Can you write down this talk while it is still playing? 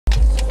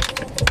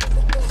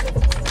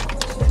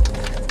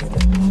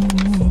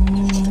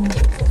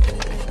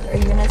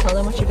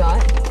got?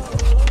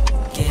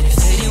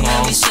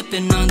 I'll be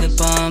sipping on the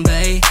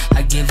Bombay.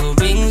 I give her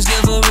rings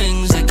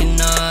like an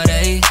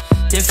naughty.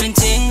 Different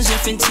things.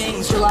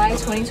 July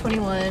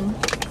 2021,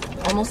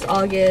 almost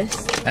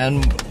August.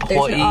 And There's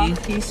Hawaii an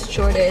ahi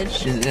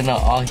shortage. is in an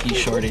ahi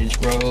shortage,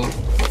 bro.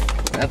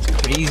 That's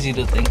crazy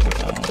to think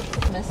about.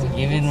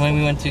 Even when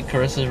we went to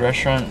Carissa's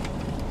restaurant,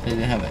 they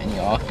didn't have any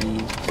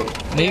ahi.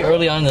 Maybe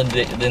early on in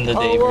the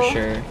day for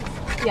sure.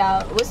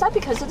 Yeah, was that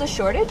because of the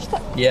shortage?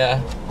 Yeah.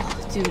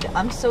 Dude,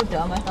 I'm so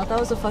dumb. I thought that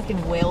was a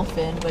fucking whale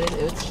fin, but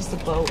it was just a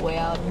boat way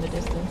out in the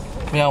distance.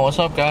 Yeah, what's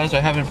up, guys?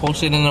 I haven't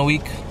posted in a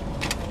week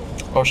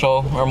or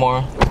so or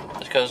more.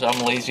 It's because I'm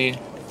lazy,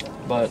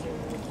 but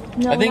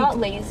No, I think not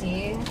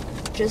lazy.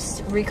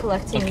 Just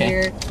recollecting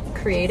your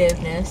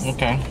creativeness.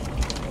 Okay.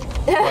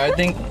 Well, I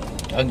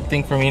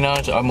think for me now,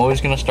 I'm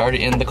always gonna start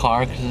it in the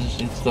car because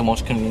it's the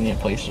most convenient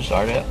place to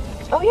start it.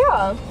 Oh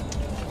yeah,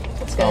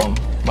 that's good.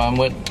 But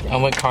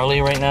I'm with Carly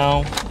right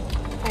now.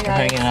 Hi, We're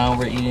hanging out.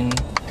 We're eating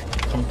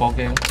some poke.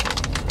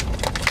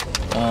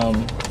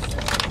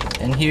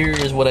 And here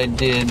is what I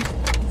did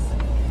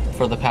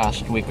for the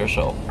past week or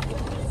so.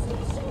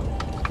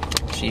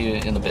 See you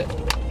in a bit.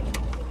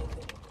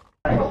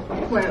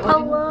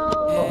 Hello.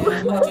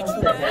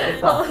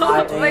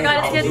 Oh my god,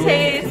 it's good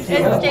taste.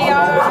 It's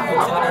JR.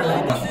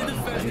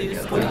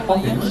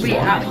 We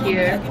out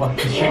here.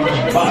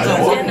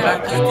 Welcome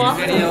back to the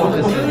video.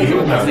 This is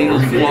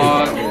Lena's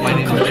vlog. My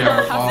name is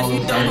JR Falls.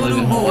 I live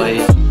in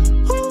Hawaii.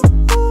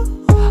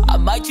 I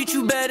might treat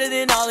you better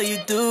than all of you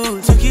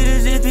dudes. Took it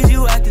as if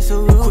you acting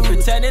so rude. Quit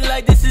pretending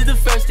like this is the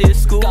first day of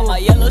school. Got my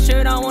yellow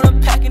shirt on when I'm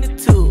packing it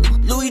too.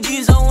 Louis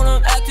G's on when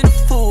I'm acting a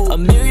fool.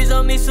 Amiri's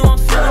on me so I'm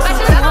feeling so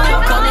cool.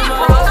 I'm coming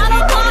my house if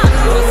you don't know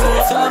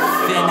it's a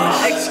finish.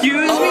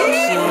 Excuse me?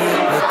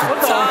 With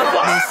the top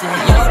missing.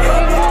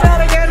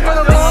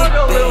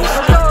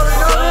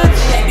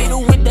 Maybe the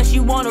whip that she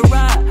wanna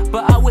ride,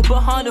 but I whip a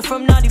Honda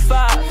from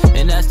 95.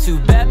 And that's too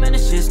bad, man,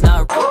 it's just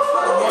not.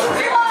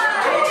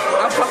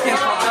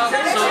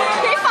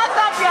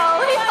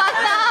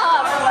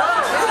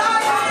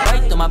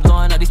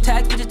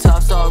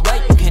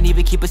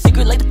 Keep a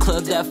secret like the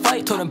clubs that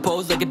fight. Told him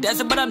pose like a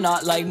dancer, but I'm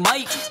not like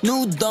Mike.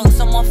 New dunks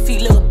on my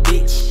feet, little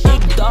bitch.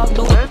 Big dog,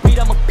 no beat,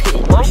 I'm a pit.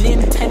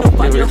 Nintendo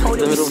 5-year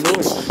holder with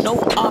switch. No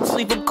ops,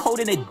 leave him cold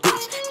in a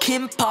ditch.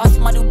 Kim Poss,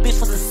 my new bitch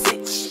was a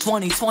sitch.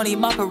 2020,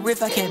 my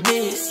periph, I can't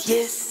miss,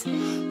 yes.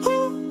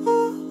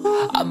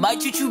 I might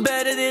treat you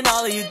better than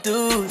all of you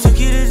dudes. Took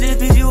it as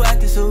if you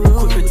acting so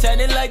rude. Quit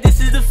pretending like this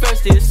is the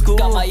first day of school.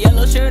 Got my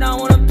yellow shirt on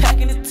when I'm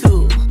packing it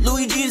too.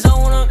 Louis G's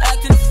on when I'm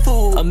acting a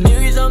fool.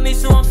 Amiri's on me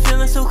so I'm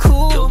feeling so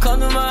cool. Don't come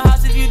to my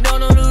house if you don't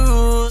know the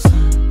rules.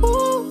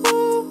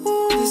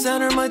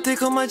 Designer my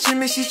dick on my chin,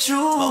 makes she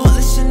true. My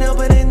wallet Chanel,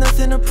 but ain't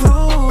nothing to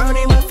prove.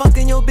 Brownie my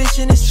fucking your bitch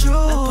and it's true.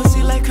 That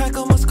pussy like crack,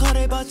 almost caught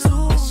it by two.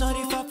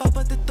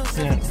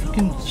 Yeah,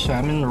 freaking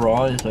salmon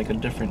raw is like a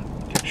different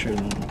picture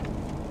than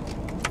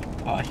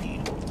ahi.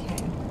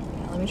 Okay,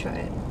 let me try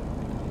it.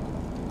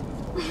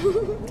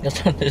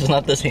 It's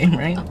not the same,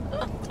 right?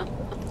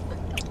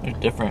 It's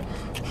different.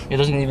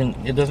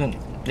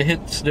 It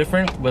hits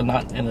different, but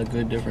not in a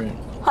good different.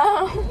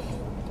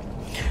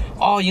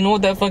 Oh, you know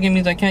what that fucking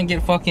means? I can't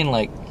get fucking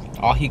like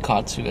ahi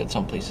katsu at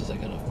some places. I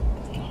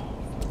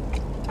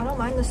don't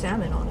mind the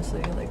salmon,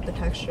 honestly, like the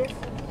texture.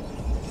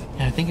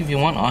 Yeah, I think if you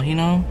want ahi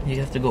now, you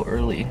have to go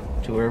early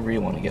to wherever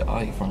you want to get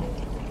ahi from.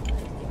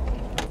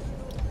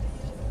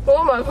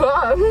 Oh my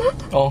god.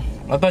 Oh,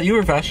 I thought you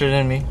were faster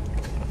than me.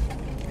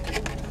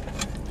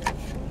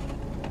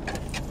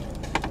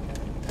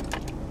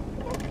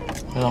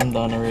 And I'm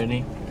done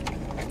already.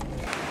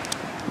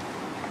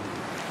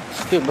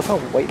 Dude, look how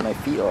white my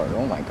feet are.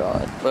 Oh my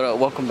god. But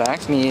welcome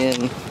back. Me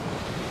and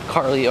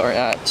Carly are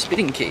at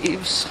Spitting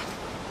Caves.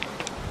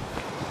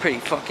 Pretty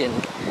fucking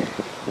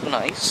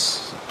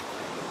nice.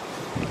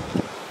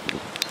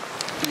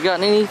 You got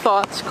any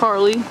thoughts,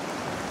 Carly? I'm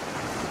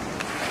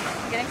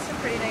getting some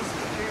pretty nice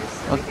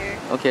pictures over here.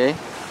 Okay.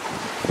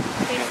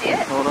 Can you see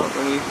it? Hold up,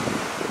 let me.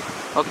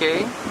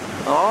 Okay.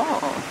 Oh.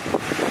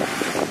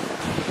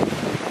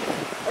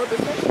 Oh, this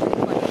one's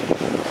funny.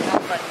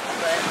 Not funny,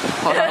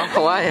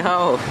 but. Why?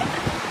 How?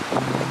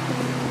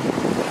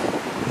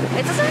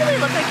 It doesn't really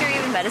look like you're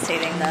even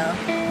meditating, though.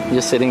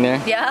 Just sitting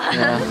there?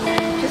 Yeah.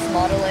 Just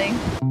modeling.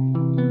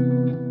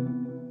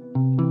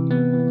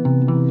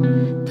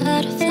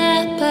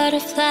 Butterfly,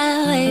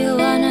 butterfly, where you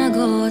wanna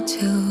go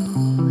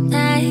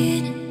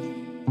tonight?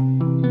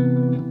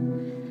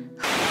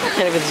 I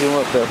can't even zoom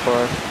up that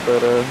far,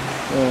 but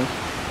yeah.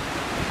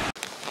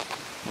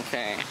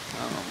 Okay,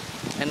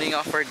 ending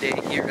off our day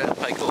here at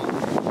Pico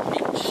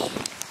Beach.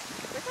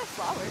 Where's my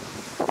flowers?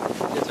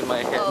 It's in my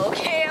head. Oh,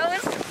 okay, I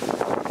was...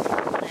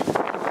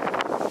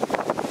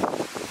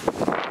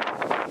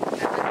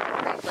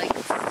 like,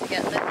 to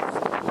get this.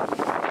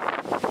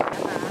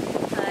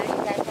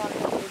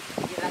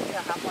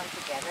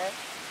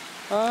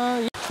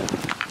 Yeah.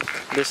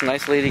 This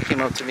nice lady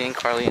came up to me and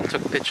Carly and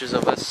took pictures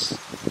of us.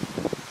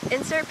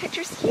 Insert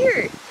pictures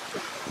here.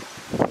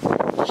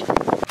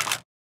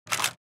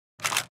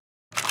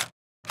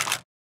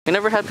 We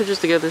never had pictures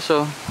together,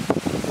 so.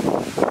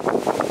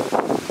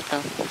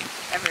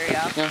 Ever,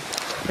 yeah. Yeah.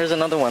 Here's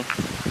another one.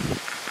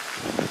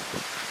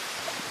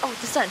 Oh,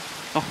 the sun.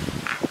 Oh.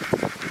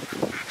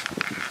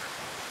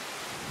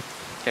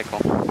 Okay,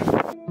 cool.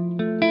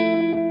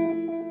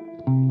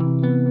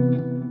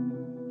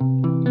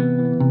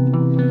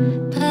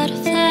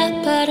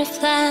 Butterfly,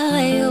 butterfly,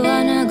 where you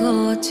wanna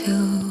go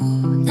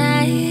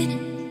tonight?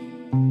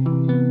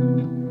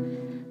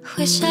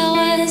 Wish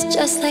I was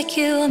just like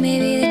you,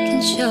 maybe we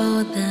can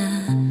show the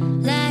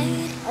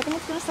light. I think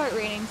it's gonna start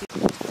raining.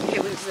 Okay,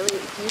 do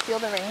you feel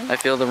the rain? I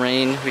feel the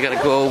rain. We gotta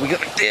go. We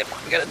gotta dip.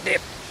 We gotta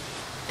dip.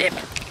 Dip.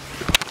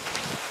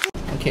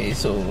 Okay,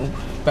 so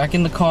back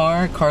in the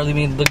car. Carly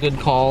made the good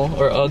call,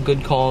 or a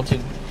good call to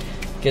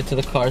get to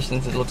the car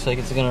since it looks like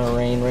it's gonna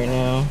rain right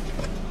now.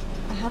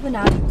 I have a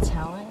natural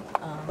talent.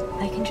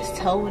 I can just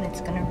tell when it's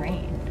gonna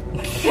rain.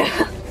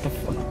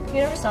 You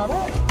never saw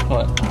that?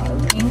 What?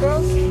 Mean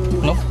Girls?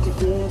 Nope.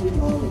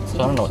 So I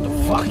don't know what the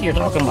fuck you're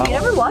talking about. You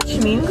never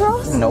watched Mean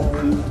Girls? Nope.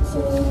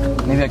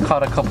 Maybe I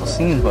caught a couple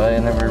scenes, but I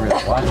never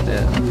really watched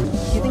it. Do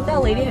you think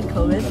that lady had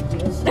COVID?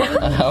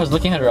 I was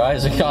looking at her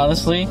eyes, like,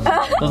 honestly.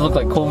 Those look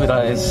like COVID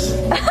eyes.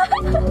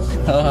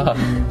 I'll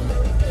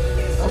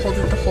hold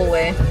it the whole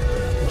way.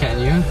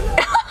 Can you?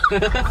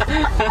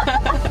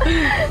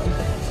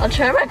 I'll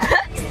try my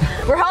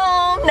best. We're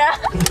home now.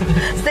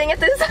 Staying at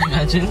this.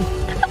 Imagine.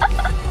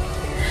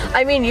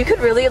 I mean, you could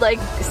really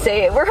like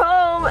say we're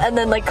home and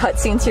then like cut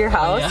scene to your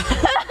house.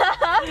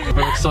 Yeah. It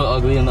looks so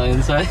ugly on the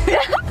inside.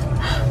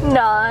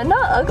 Nah,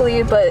 not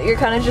ugly, but you're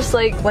kind of just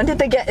like, when did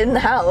they get in the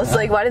house?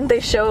 Like, why didn't they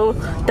show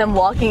them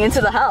walking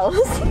into the house?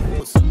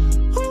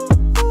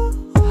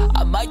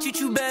 I might treat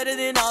you better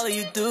than all of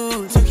you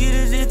do. Took it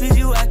as if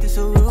you acting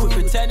so rude. Quit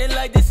pretending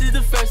like this is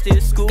the first day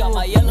of school. Got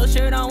my yellow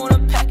shirt on when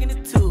I'm packing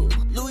it too.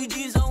 Louis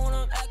G's on when I'm